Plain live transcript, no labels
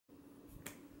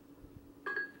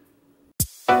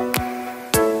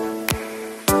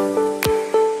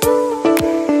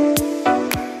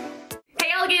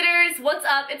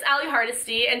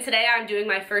Hardesty, and today I'm doing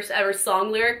my first ever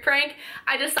song lyric prank.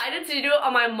 I decided to do it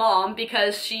on my mom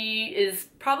because she is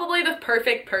probably the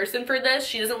perfect person for this.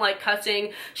 She doesn't like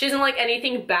cussing, she doesn't like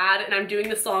anything bad, and I'm doing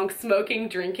the song Smokin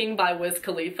Drinkin by Wiz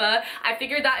Khalifa. I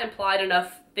figured that implied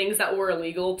enough things that were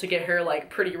illegal to get her like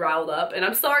pretty riled up. And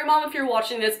I'm sorry, Mom, if you're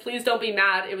watching this, please don't be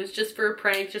mad. It was just for a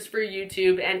prank, just for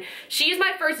YouTube. And she's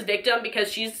my first victim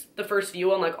because she's the first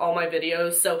view on like all my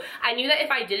videos. So I knew that if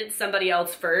I did it to somebody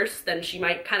else first, then she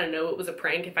might kind of know it was a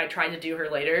prank if I tried to do her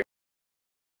later.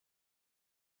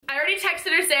 I already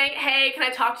texted her saying, hey, can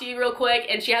I talk to you real quick?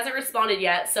 And she hasn't responded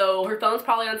yet, so her phone's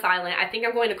probably on silent. I think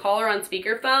I'm going to call her on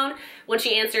speakerphone. When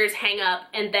she answers, hang up,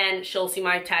 and then she'll see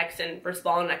my text and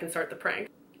respond and I can start the prank.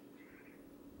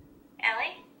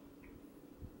 Ellie?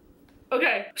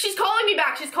 Okay, she's calling me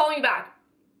back, she's calling me back.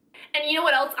 And you know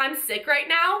what else? I'm sick right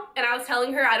now, and I was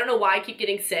telling her I don't know why I keep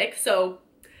getting sick, so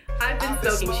I've been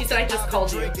smoking. She said I just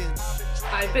called you.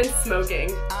 I've been smoking.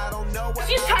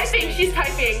 She's typing, she's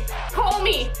typing. Call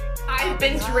me. I've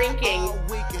been drinking. Oh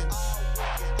my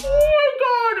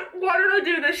god, why did I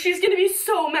do this? She's gonna be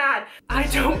so mad. I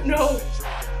don't know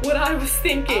what I was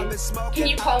thinking. Can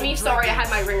you call me? Sorry, I had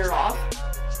my ringer off.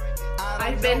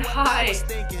 I've been high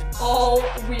all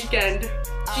weekend.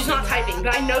 She's not typing,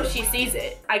 but I know she sees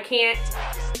it. I can't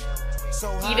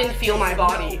even feel my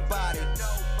body.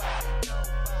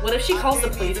 What if she calls the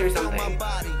police or something?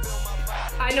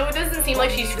 I know it doesn't seem like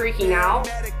she's freaking out,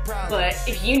 but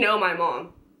if you know my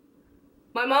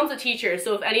mom's a teacher,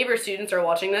 so if any of her students are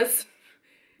watching this,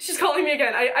 she's calling me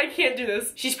again. I can't do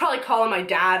this. She's probably calling my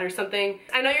dad or something.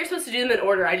 I know you're supposed to do them in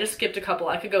order. I just skipped a couple.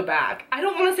 I could go back. I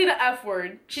don't want to say the F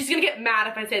word. She's gonna get mad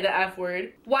if I say the F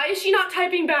word. Why is she not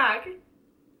typing back?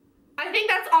 I think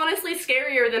that's honestly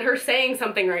scarier than her saying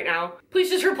something right now. Please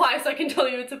just reply so I can tell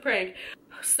you it's a prank.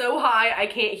 So high, I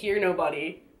can't hear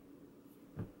nobody.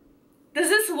 Does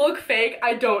this look fake?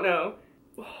 I don't know.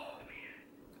 Oh, man.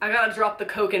 I gotta drop the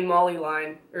Coke and Molly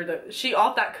line. Or she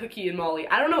off that cookie and Molly.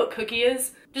 I don't know what cookie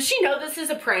is. Does she know this is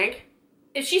a prank?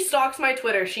 If she stalks my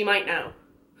Twitter, she might know.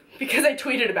 Because I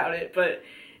tweeted about it, but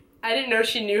I didn't know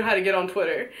she knew how to get on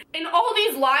Twitter. And all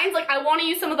these lines, like I want to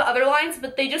use some of the other lines,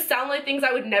 but they just sound like things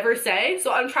I would never say.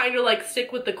 So I'm trying to like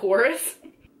stick with the chorus.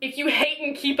 If you hate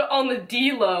and keep it on the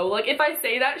D-low. Like if I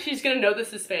say that, she's gonna know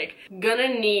this is fake. Gonna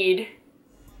need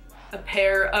a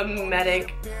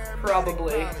paramedic,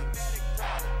 probably.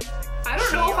 I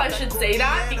don't know if I should say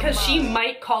that because she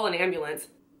might call an ambulance.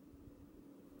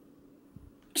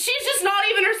 She's just not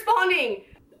even responding.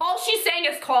 All she's saying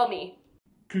is call me.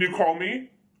 Can you call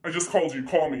me? I just called you,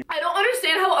 call me. I don't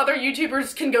understand how other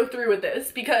YouTubers can go through with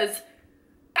this because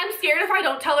I'm scared if I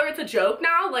don't tell her it's a joke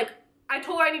now. Like, I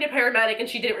told her I need a paramedic and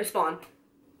she didn't respond.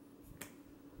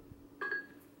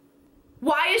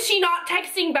 Why is she not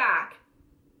texting back?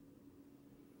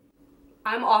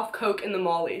 I'm off Coke and the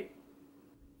Molly.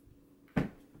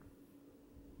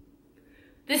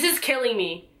 This is killing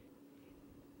me.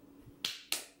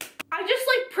 I just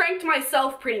like pranked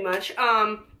myself pretty much.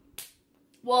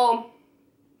 Well,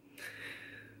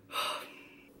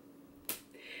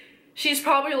 she's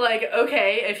probably like,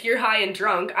 okay, if you're high and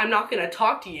drunk, I'm not gonna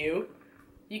talk to you.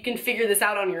 You can figure this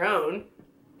out on your own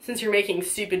since you're making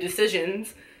stupid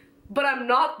decisions. But I'm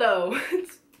not though.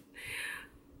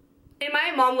 And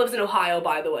my mom lives in Ohio,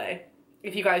 by the way,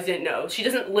 if you guys didn't know. She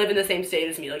doesn't live in the same state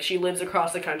as me. Like, she lives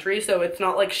across the country, so it's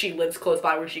not like she lives close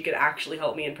by where she could actually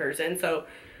help me in person. So,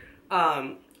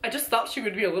 I just thought she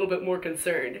would be a little bit more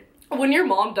concerned. When your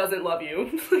mom doesn't love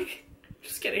you, like,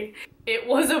 just kidding. It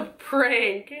was a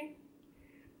prank.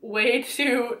 Way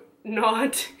to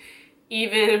not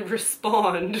even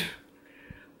respond.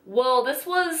 Well, this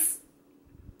was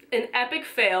an epic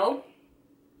fail.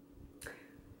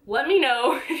 Let me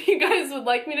know if you guys would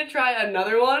like me to try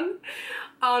another one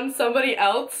on somebody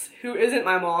else who isn't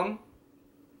my mom.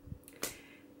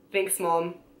 Thanks,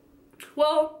 Mom.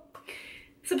 Well,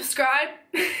 subscribe.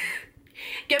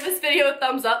 Give this video a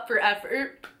thumbs up for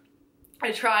effort.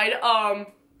 I tried.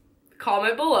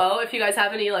 Comment below if you guys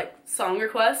have any like song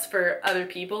requests for other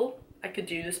people I could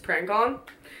do this prank on.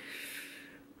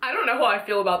 I don't know how I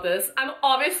feel about this. I'm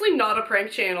obviously not a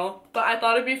prank channel, but I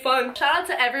thought it'd be fun. Shout out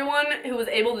to everyone who was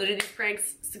able to do these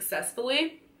pranks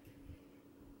successfully.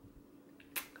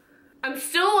 I'm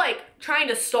still like trying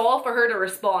to stall for her to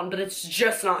respond, but it's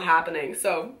just not happening,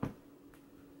 so.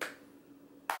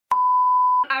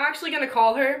 I'm actually gonna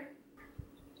call her.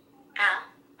 Al?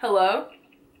 Hello?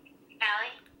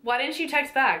 Allie? Why didn't you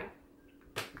text back?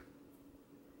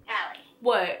 Allie?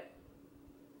 What?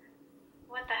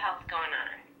 What the hell's going on?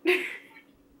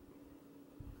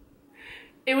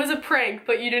 It was a prank,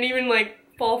 but you didn't even like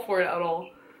fall for it at all.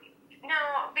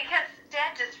 No, because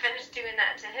Dad just finished doing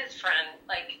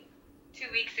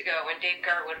weeks ago when Dave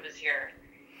Garwood was here.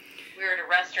 We were at a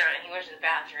restaurant and he went to the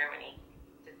bathroom and he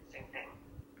did the same thing.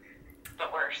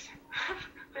 But worse.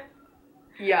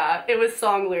 Yeah, it was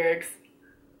song lyrics.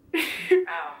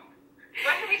 Oh.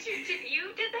 Why did you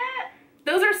did that?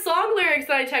 Those are song lyrics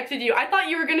that I texted you. I thought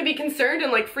you were gonna be concerned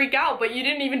and like freak out, but you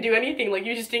didn't even do anything. Like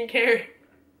you just didn't care.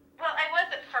 Well, I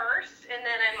was at first, and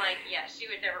then I'm like, yeah, she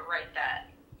would never write that.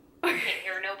 Can't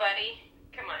hear nobody.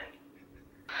 Come on.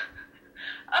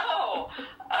 Oh,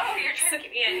 you're trying to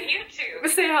get me on YouTube.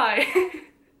 Say hi.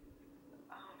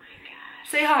 Oh my gosh.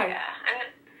 Say hi. Yeah, I'm gonna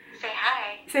say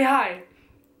hi, Say hi.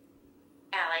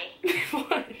 Allie.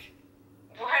 What?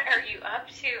 What are you up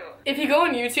to? If you go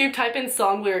on YouTube, type in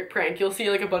song lyric prank, you'll see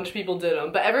like a bunch of people did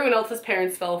them, but everyone else's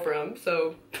parents fell for them,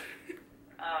 so.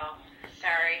 Oh,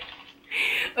 sorry.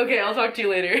 Okay, I'll talk to you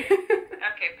later.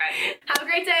 Okay, bye. Have a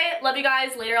great day. Love you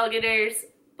guys. Later, alligators.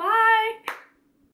 Bye.